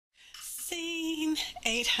Recording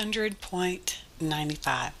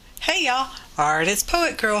 800.95. Hey y'all, Artist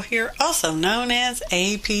Poet Girl here, also known as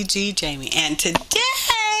APG Jamie, and today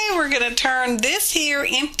we're going to turn this here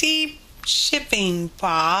empty shipping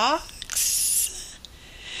box.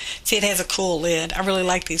 See, it has a cool lid. I really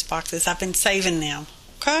like these boxes. I've been saving them,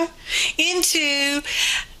 okay, into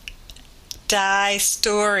die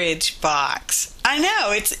storage box. I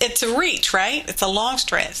know it's a reach, right? It's a long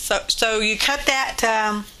stretch. So you cut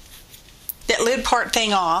that that lid part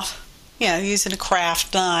thing off, you know, using a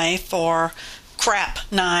craft knife or crap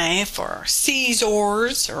knife or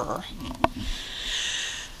scissors or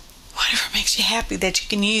whatever makes you happy that you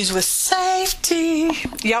can use with safety.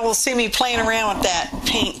 Y'all will see me playing around with that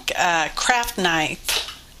pink craft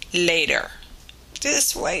knife later.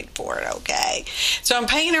 Just wait for it, okay? So I'm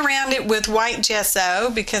painting around it with white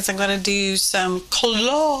gesso because I'm going to do some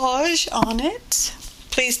collage on it.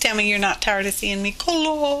 Please tell me you're not tired of seeing me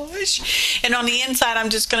collage. And on the inside, I'm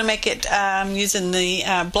just going to make it using the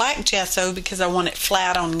black gesso because I want it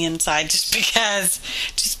flat on the inside, just because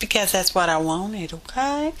that's what I wanted,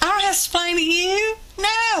 okay? I don't have to explain to you.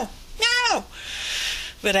 No.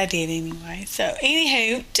 But I did anyway. So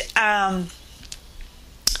anywho,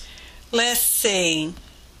 let's see.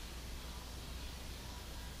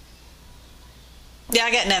 Yeah,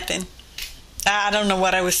 I got nothing. I don't know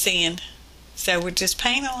what I was seeing. So we're just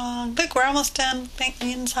painting along. Look, we're almost done painting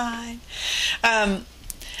the inside.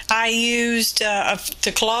 I used,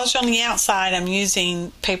 to collage on the outside, I'm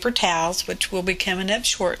using paper towels, which will be coming up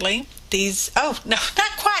shortly. These, oh, no,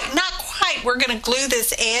 not quite. We're going to glue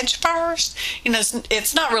this edge first. You know,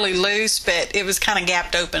 it's not really loose, but it was kind of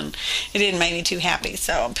gapped open. It didn't make me too happy.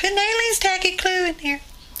 So I'm putting Aileen's tacky glue in here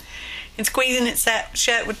and squeezing it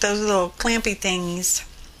shut with those little clampy thingies.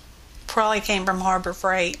 Probably came from Harbor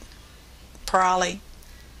Freight. Probably.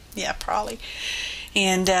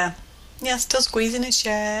 And, yeah, still squeezing it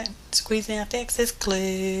shut, squeezing out the excess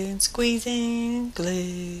glue, and squeezing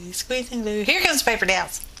glue. Here comes the paper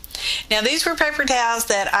towels. Now, these were paper towels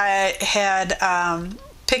that I had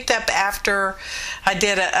picked up after I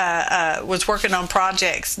did was working on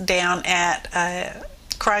projects down at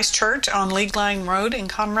Christ Church on League Line Road in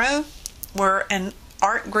Conroe, where an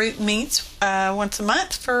art group meets once a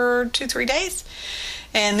month for 2-3 days.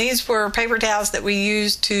 And these were paper towels that we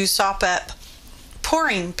used to sop up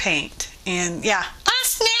pouring paint. And yeah, I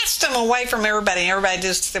snatched them away from everybody. Everybody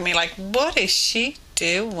just looked at me like, what is she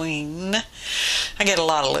doing? I get a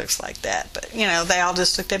lot of looks like that. But, you know, they all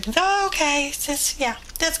just looked at me and said, oh, okay, sis, yeah,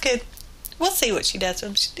 that's good. We'll see what she does with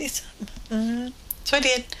them. She'll do something. So I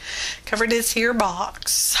did. Covered this here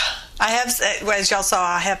box. I have, as y'all saw,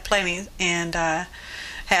 I have plenty. And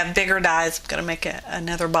have bigger dies. I'm going to make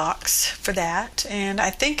another box for that. And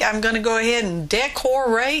I think I'm going to go ahead and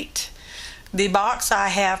decorate the box I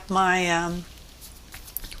have my,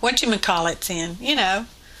 whatchamacallits in, you know,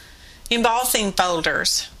 embossing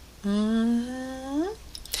folders. Now,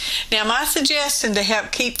 my suggestion to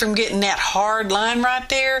help keep from getting that hard line right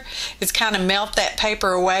there is kind of melt that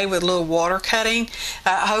paper away with a little water cutting.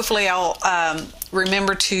 Hopefully, I'll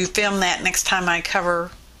remember to film that next time I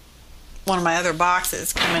cover one of my other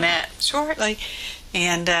boxes coming at shortly,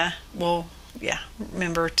 and we'll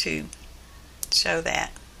remember to show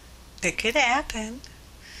that. It could happen.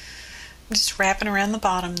 I'm just wrapping around the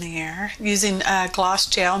bottom there using gloss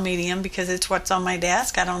gel medium because it's what's on my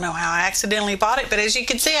desk. I don't know how I accidentally bought it, but as you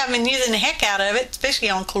can see, I've been using the heck out of it,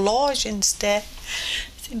 especially on collage and stuff.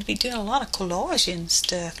 I seem to be doing a lot of collage and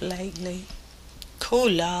stuff lately.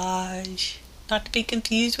 Collage. Not to be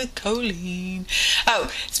confused with choline. Oh,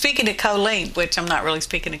 speaking of choline, which I'm not really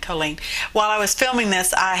speaking of choline, while I was filming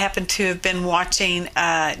this, I happened to have been watching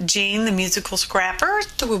Jean, the musical scrapper.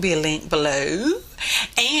 There will be a link below.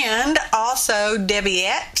 And also Debbie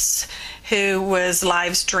Epps, who was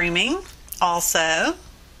live streaming also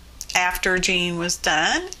after Jean was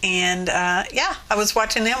done. And yeah, I was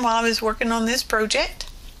watching them while I was working on this project.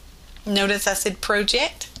 Notice I said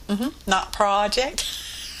project, not project.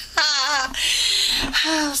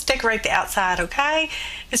 Let's decorate the outside, okay?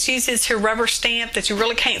 This uses her rubber stamp that you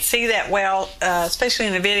really can't see that well, especially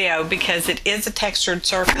in the video, because it is a textured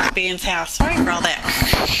surface being house. Sorry for all that.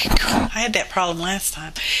 I had that problem last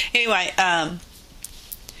time. Anyway,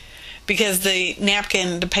 because the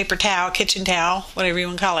napkin, the paper towel, kitchen towel, whatever you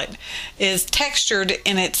want to call it, is textured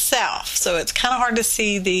in itself. So it's kind of hard to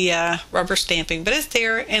see the rubber stamping, but it's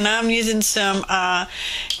there. And I'm using some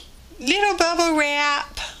little bubble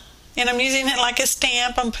wrap. And I'm using it like a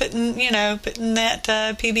stamp. I'm putting, putting that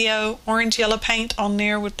Pebeo orange yellow paint on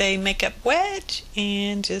there with a makeup wedge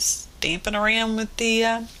and just stamping around with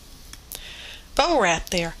the bubble wrap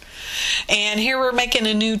there. And here we're making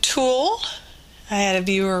a new tool. I had a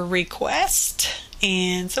viewer request,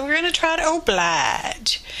 and so we're going to try to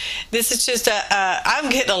oblige. This is just I'm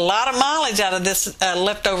getting a lot of mileage out of this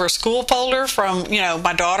leftover school folder from,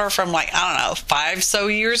 my daughter from like, I don't know, 5 so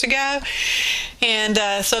years ago. And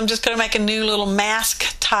so I'm just going to make a new little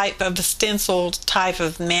mask type of a stencil type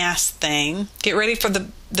of mask thing. Get ready for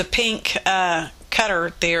the pink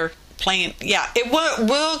cutter there. Playing, yeah, it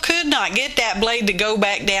could not get that blade to go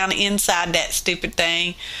back down inside that stupid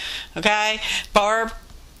thing. Okay, Barb,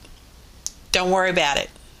 don't worry about it.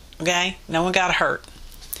 Okay, no one got hurt.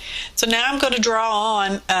 So now I'm going to draw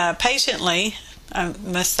on patiently. I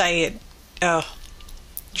must say it.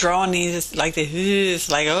 Drawing these like this, it's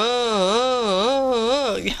like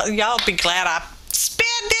y'all be glad I sped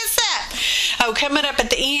this up. Oh, coming up at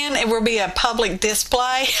the end, it will be a public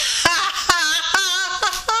display.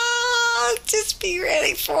 Just be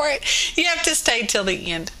ready for it. You have to stay till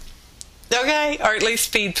the end, okay? Or at least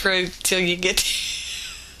speed through till you get to...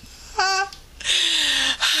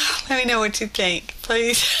 Let me know what you think,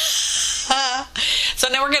 please. So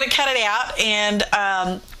now we're going to cut it out, and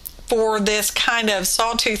for this kind of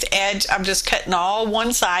sawtooth edge, I'm just cutting all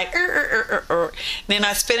one side. Then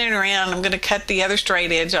I spin it around. I'm going to cut the other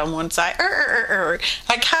straight edge on one side. I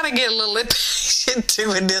kind of get a little impatient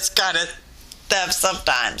doing this kind of stuff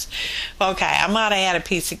sometimes. Okay, I might have had a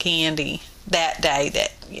piece of candy that day.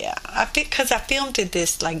 Because I filmed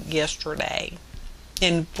this like yesterday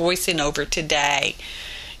and voicing over today,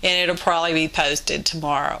 and it'll probably be posted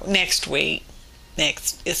tomorrow, next week,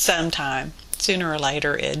 sometime, sooner or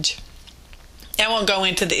later. I won't go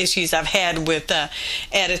into the issues I've had with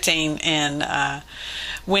editing and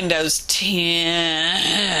Windows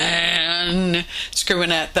 10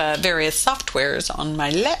 screwing up various softwares on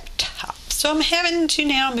my laptop. So I'm having to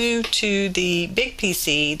now move to the big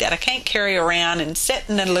PC that I can't carry around and sit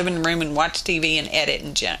in the living room and watch TV and edit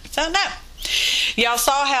and junk. So no. Y'all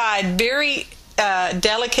saw how I very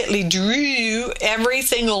delicately drew every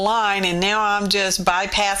single line, and now I'm just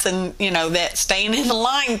bypassing, that staying in the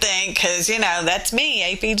line thing, because, that's me,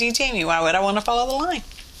 APG Jamie. Why would I want to follow the line?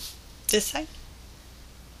 Just say.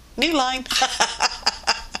 New line.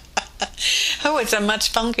 Oh, it's a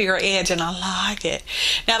much funkier edge, and I like it.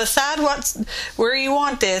 Now decide where you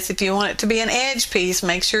want this. If you want it to be an edge piece,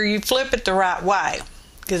 make sure you flip it the right way,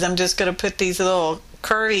 because I'm just going to put these little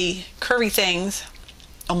curvy things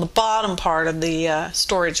on the bottom part of the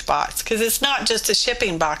storage box, because it's not just a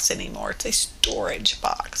shipping box anymore, it's a storage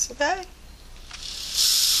box. Okay,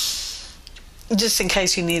 just in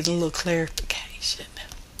case you need a little clarification.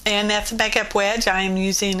 And that's a makeup wedge I am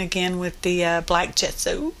using again with the black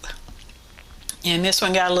gesso. And this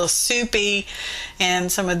one got a little soupy,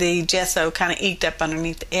 and some of the gesso kind of eked up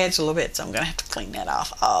underneath the edge a little bit, so I'm going to have to clean that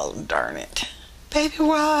off. Oh, darn it. Baby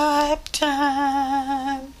wipe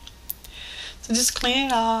time. So just clean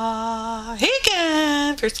it off. Hit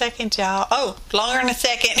gun for a second, y'all. Oh, longer than a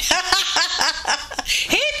second.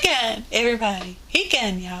 Hit gun, everybody. Hit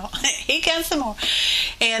gun, y'all. Hit gun some more.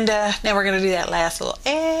 And now we're going to do that last little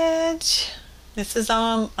edge. This is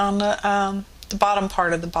on the bottom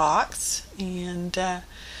part of the box, and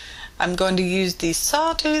I'm going to use the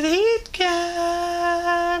sawtooth heat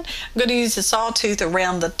gun. I'm going to use the sawtooth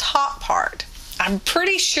around the top part. I'm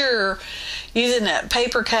pretty sure using a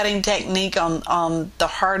paper cutting technique on the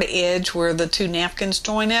hard edge where the two napkins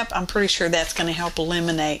join up, I'm pretty sure that's going to help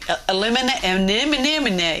eliminate that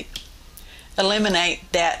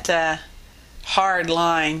hard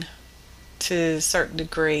line to a certain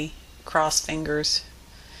degree. Cross fingers.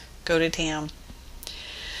 Go to town.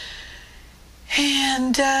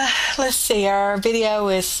 And let's see, our video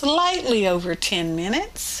is slightly over 10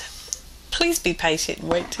 minutes. Please be patient and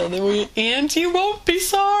wait till the end. You won't be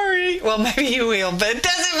sorry. Well, maybe you will, but it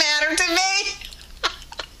doesn't matter to me.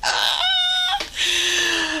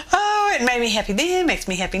 Oh, it made me happy then, makes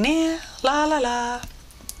me happy now. La la la.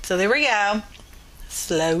 So there we go.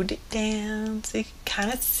 Slowed it down so you can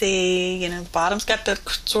kind of see, the bottom's got the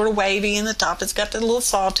sort of wavy and the top has got the little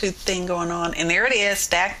sawtooth thing going on, and there it is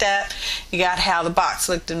stacked up. You got how the box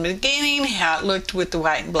looked in the beginning, how it looked with the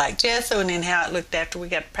white and black gesso, and then how it looked after we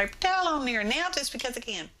got the paper towel on there. Now just because I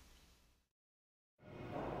can.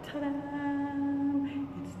 Ta-da!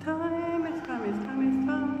 It's time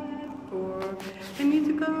for a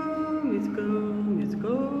musical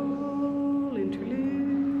interlude.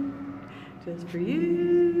 Just for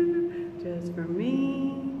you, just for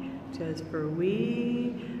me, just for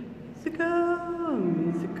we.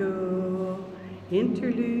 Musical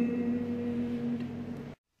interlude.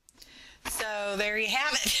 So there you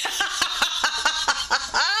have it.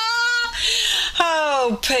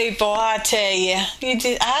 Oh, people, I tell you,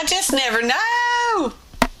 I just never know.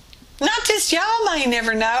 Not just y'all may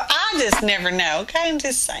never know. I just never know. Okay, I'm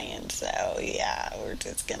just saying. So yeah, we're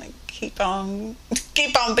just gonna keep on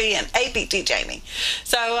being APT Jamie.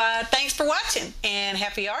 So thanks for watching and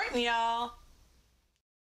happy arting, y'all.